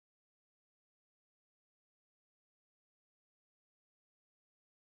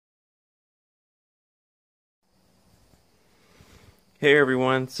Hey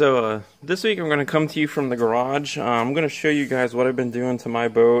everyone, this week I'm going to come to you from the garage. I'm going to show you guys what I've been doing to my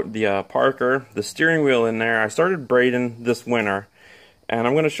boat, the Paracord, the steering wheel in there. I started braiding this winter, and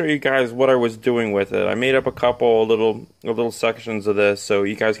I'm going to show you guys what I was doing with it. I made up a couple little sections of this so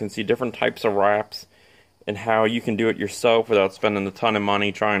you guys can see different types of wraps and how you can do it yourself without spending a ton of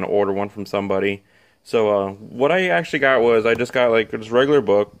money trying to order one from somebody. What I actually got was I just got like this regular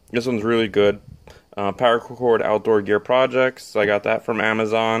book. This one's really good. Paracord Outdoor Gear Projects. I got that from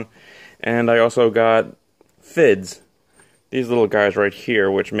Amazon. And I also got Fids. These little guys right here,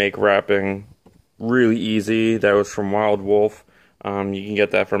 which make wrapping really easy. That was from Wild Wolf. You can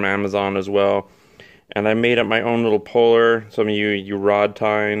get that from Amazon as well. And I made up my own little puller. Some of you rod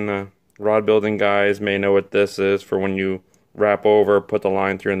tying, rod building guys may know what this is for when you wrap over, put the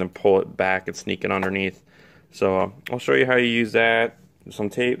line through, and then pull it back and sneak it underneath. I'll show you how you use that.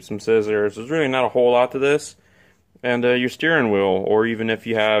 Some tape, some scissors. There's really not a whole lot to this. And your steering wheel, or even if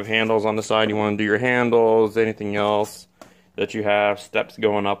you have handles on the side, you want to do your handles, anything else that you have, steps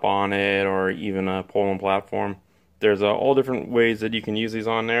going up on it, or even a pole and platform. There's all different ways that you can use these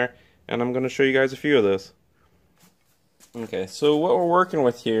on there, and I'm going to show you guys a few of this. Okay, so what we're working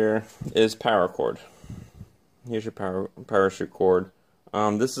with here is paracord. Here's your parachute cord.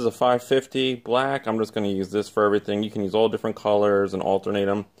 This is a 550 black. I'm just going to use this for everything. You can use all different colors and alternate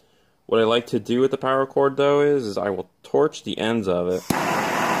them. What I like to do with the paracord though is I will torch the ends of it.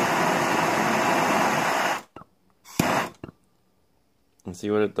 And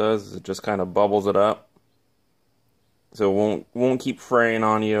see what it does is it just kind of bubbles it up. So it won't keep fraying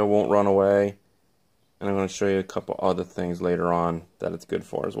on you, won't run away. And I'm going to show you a couple other things later on that it's good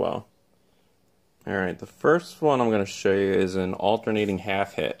for as well. Alright, the first one I'm going to show you is an alternating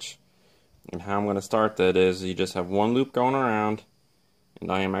half hitch. And how I'm going to start that is you just have one loop going around,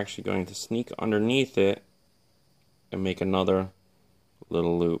 and I am actually going to sneak underneath it and make another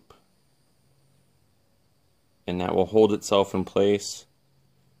little loop. And that will hold itself in place.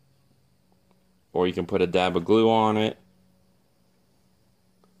 Or you can put a dab of glue on it,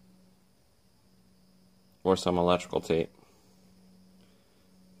 or some electrical tape.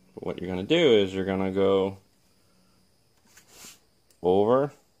 What you're going to do is you're going to go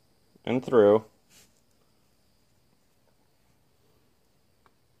over and through,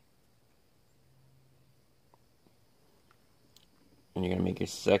 and you're going to make your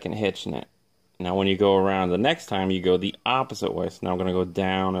second hitch in it. Now when you go around the next time, you go the opposite way. So now I'm going to go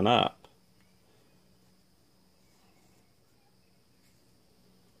down and up.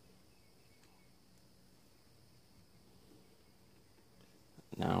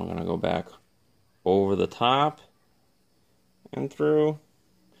 Now I'm going to go back over the top and through.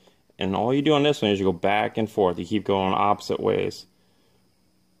 And all you do on this one is you go back and forth. You keep going opposite ways.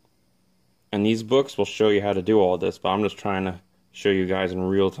 And these books will show you how to do all this, but I'm just trying to show you guys in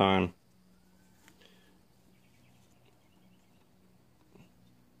real time.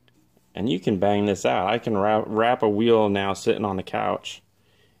 And you can bang this out. I can wrap a wheel now sitting on the couch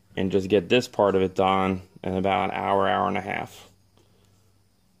and just get this part of it done in about an hour, hour and a half.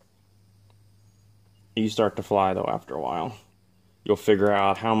 You start to fly though after a while. You'll figure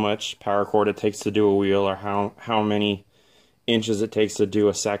out how much paracord it takes to do a wheel, or how many inches it takes to do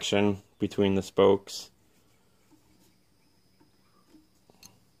a section between the spokes.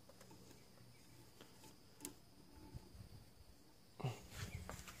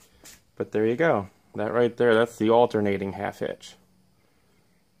 But there you go. That right there, that's the alternating half hitch.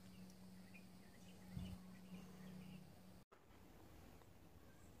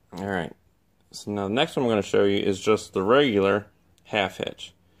 Alright. So now the next one I'm going to show you is just the regular half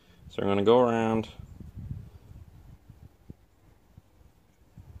hitch. So I'm going to go around.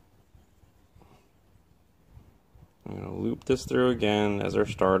 I'm going to loop this through again as our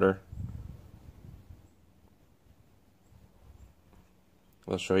starter.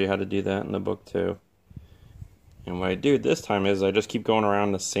 I'll show you how to do that in the book too. And what I do this time is I just keep going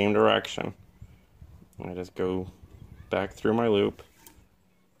around the same direction. I just go back through my loop.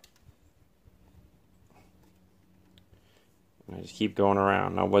 I just keep going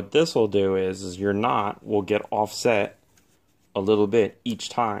around. Now what this will do is your knot will get offset a little bit each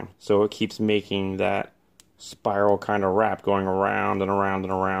time. So it keeps making that spiral kind of wrap going around and around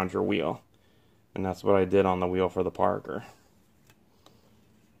and around your wheel. And that's what I did on the wheel for the Paracord.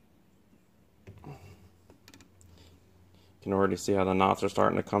 You can already see how the knots are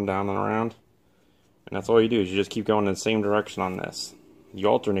starting to come down and around. And that's all you do is you just keep going in the same direction on this. The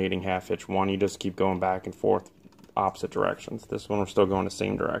alternating half hitch one, you just keep going back and forth opposite directions. This one we're still going the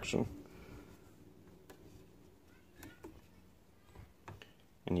same direction.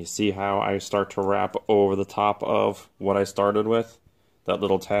 And you see how I start to wrap over the top of what I started with? that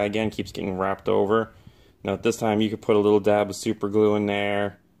little tag in keeps getting wrapped over. Now at this time you could put a little dab of super glue in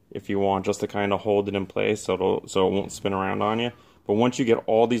there if you want, just to kind of hold it in place so it won't spin around on you. But once you get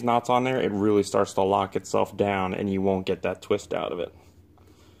all these knots on there, it really starts to lock itself down and you won't get that twist out of it.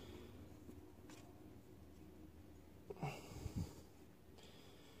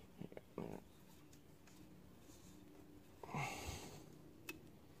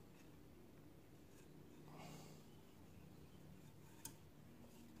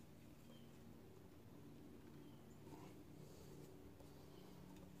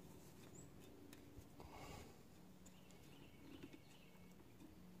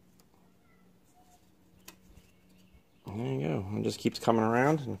 There you go. It just keeps coming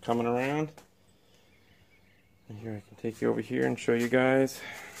around and coming around. And here I can take you over here and show you guys.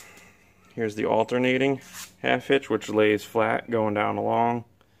 Here's the alternating half hitch, which lays flat going down along.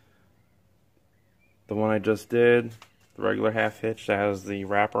 The one I just did, the regular half hitch that has the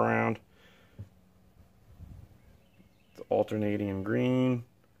wraparound. It's alternating in green.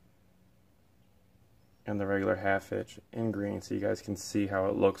 And the regular half hitch in green, so you guys can see how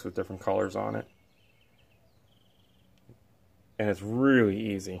it looks with different colors on it. And it's really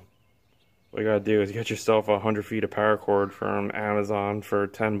easy. What you gotta do is get yourself 100 feet of paracord from Amazon for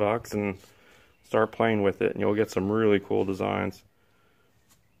 10 bucks and start playing with it, and you'll get some really cool designs.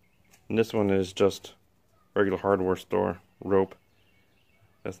 And this one is just regular hardware store rope.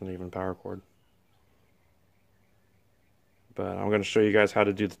 That's not even paracord. But I'm gonna show you guys how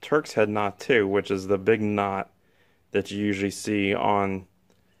to do the Turks Head Knot too, which is the big knot that you usually see on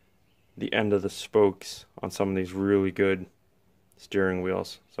the end of the spokes on some of these really good steering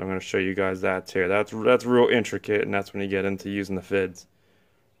wheels. So I'm going to show you guys that too. That's real intricate, and that's when you get into using the Fids.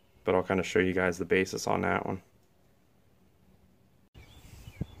 But I'll kind of show you guys the basis on that one.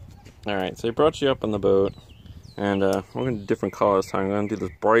 Alright, so I brought you up on the boat, and we're going to do different colors this time. I'm going to do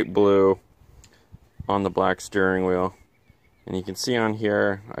this bright blue on the black steering wheel. And you can see on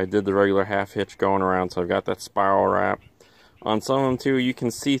here, I did the regular half hitch going around, so I've got that spiral wrap. On some of them too, you can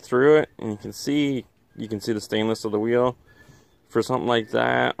see through it, and you can see the stainless of the wheel. For something like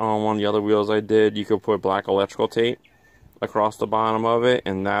that, on one of the other wheels I did, you could put black electrical tape across the bottom of it,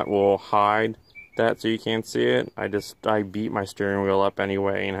 and that will hide that so you can't see it. I beat my steering wheel up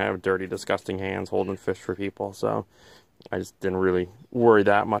anyway and have dirty, disgusting hands holding fish for people, so I just didn't really worry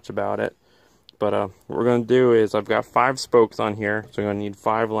that much about it. But what we're going to do is, I've got 5 spokes on here, so I'm going to need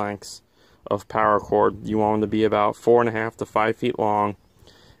 5 lengths of paracord. You want them to be about 4.5 to 5 feet long,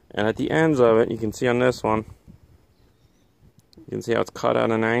 and at the ends of it, you can see on this one, you can see how it's cut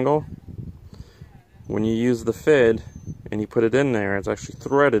at an angle. When you use the Fid and you put it in there, it's actually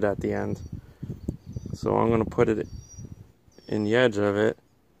threaded at the end. So I'm going to put it in the edge of it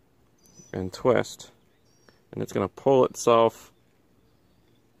and twist. And it's going to pull itself,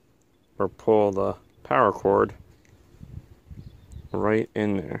 or pull the paracord right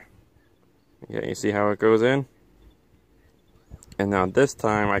in there. Yeah, you see how it goes in? And now this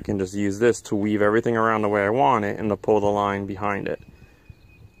time I can just use this to weave everything around the way I want it and to pull the line behind it.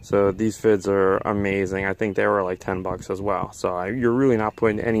 So these Fids are amazing. I think they were like 10 bucks as well. So you're really not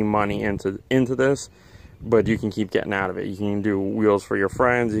putting any money into this, but you can keep getting out of it. You can do wheels for your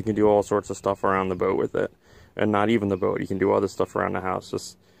friends. You can do all sorts of stuff around the boat with it. And not even the boat. You can do other stuff around the house.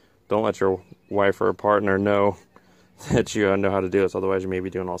 Just don't let your wife or partner know that you know how to do this. Otherwise you may be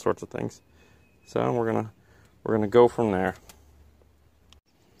doing all sorts of things. So we're gonna go from there.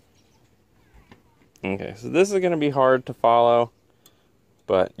 Okay, so this is going to be hard to follow,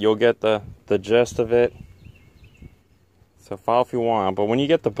 but you'll get the gist of it. So follow if you want, but when you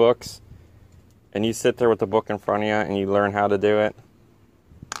get the books, and you sit there with the book in front of you, and you learn how to do it,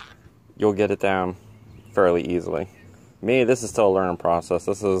 you'll get it down fairly easily. Me, this is still a learning process.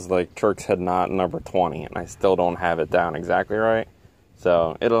 This is like Turks Head Knot number 20, and I still don't have it down exactly right.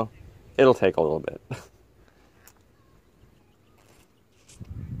 So it'll take a little bit.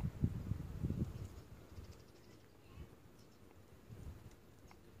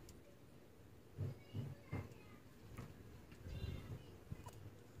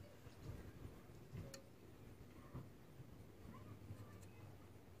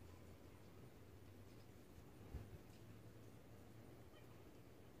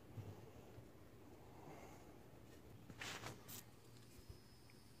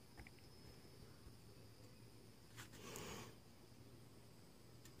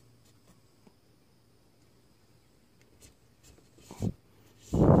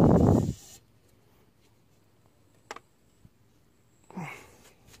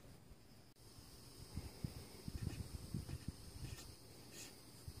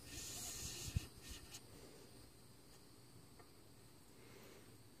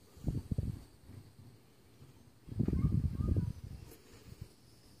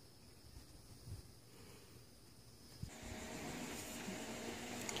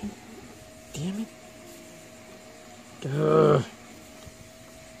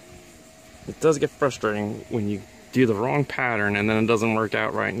 does get frustrating when you do the wrong pattern and then it doesn't work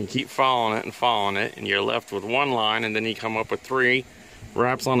out right, and you keep following it, and you're left with one line, and then you come up with 3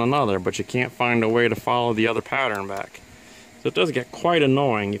 wraps on another, but you can't find a way to follow the other pattern back. So it does get quite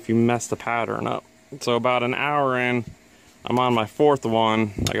annoying if you mess the pattern up. So about an hour in, I'm on my 4th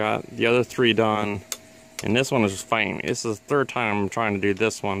one. I got the other 3 done, and this one is just fighting me. This is the 3rd time I'm trying to do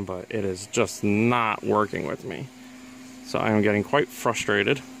this one, but it is just not working with me. So I'm getting quite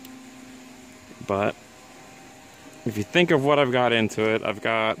frustrated. But if you think of what I've got into it, I've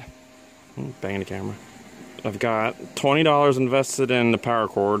got, banging the camera, I've got $20 invested in the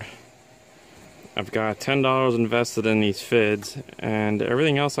Paracord. I've got $10 invested in these Fids, and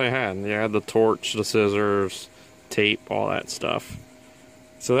everything else I had. Yeah, I had the torch, the scissors, tape, all that stuff.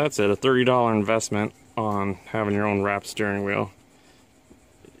 So that's it. A $30 investment on having your own wrap steering wheel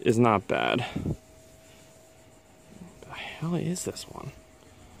is not bad. What the hell is this one?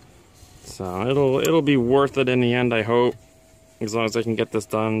 So it'll be worth it in the end, I hope, as long as I can get this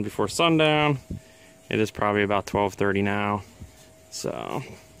done before sundown. It is probably about 12:30 now, so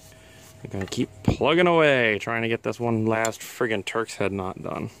I'm gonna keep plugging away, trying to get this one last friggin' Turks Head Knot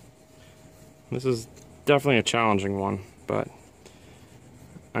done. This is definitely a challenging one, but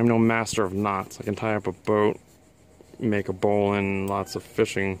I'm no master of knots. I can tie up a boat, make a bowline, lots of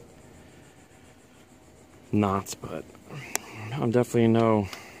fishing knots, but I'm definitely no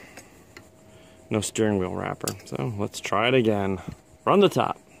steering wheel wrapper. So let's try it again. Run the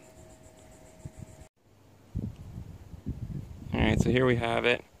top. Alright, so here we have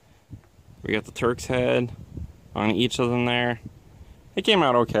it. We got the Turks head on each of them there. It came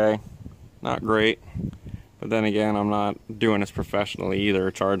out okay. Not great. But then again, I'm not doing this professionally either,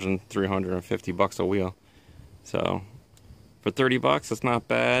 charging 350 bucks a wheel. So for 30 bucks, it's not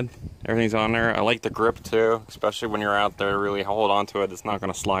bad. Everything's on there. I like the grip too, especially when you're out there, really hold on to it. It's not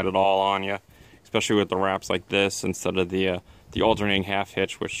going to slide at all on you, especially with the wraps like this instead of the alternating half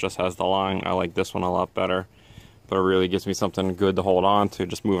hitch, which just has the line. I like this one a lot better, but it really gives me something good to hold on to,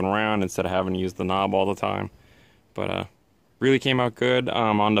 just moving around instead of having to use the knob all the time. But really came out good.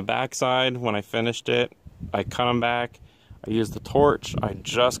 On the back side, when I finished it, I cut them back. I used the torch. I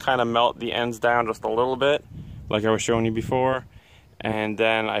just kind of melt the ends down just a little bit, like I was showing you before, and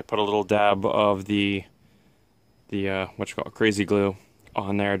then I put a little dab of the what you call it, crazy glue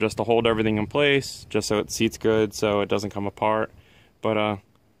on there just to hold everything in place, just so it seats good, so it doesn't come apart. But I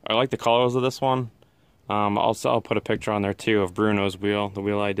like the colors of this one. Also, I'll put a picture on there too of Bruno's wheel, the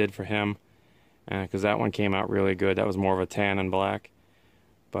wheel I did for him, because that one came out really good. That was more of a tan and black.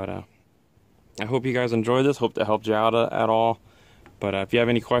 But I hope you guys enjoyed this. Hope that helped you out at all. But if you have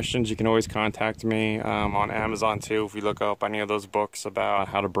any questions, you can always contact me on Amazon too. If you look up any of those books about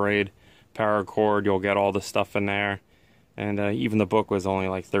how to braid paracord, you'll get all the stuff in there. And even the book was only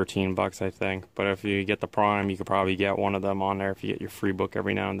like 13 bucks, I think. But if you get the Prime, you could probably get one of them on there. If you get your free book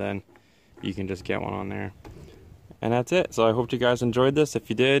every now and then, you can just get one on there. And that's it. So I hope you guys enjoyed this. If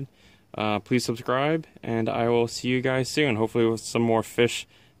you did, please subscribe, and I will see you guys soon. Hopefully with some more fish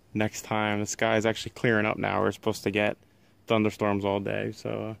next time. The sky is actually clearing up now. We're supposed to get thunderstorms all day,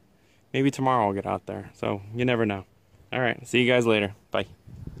 so maybe tomorrow I'll get out there. So you never know. All right, see you guys later. Bye.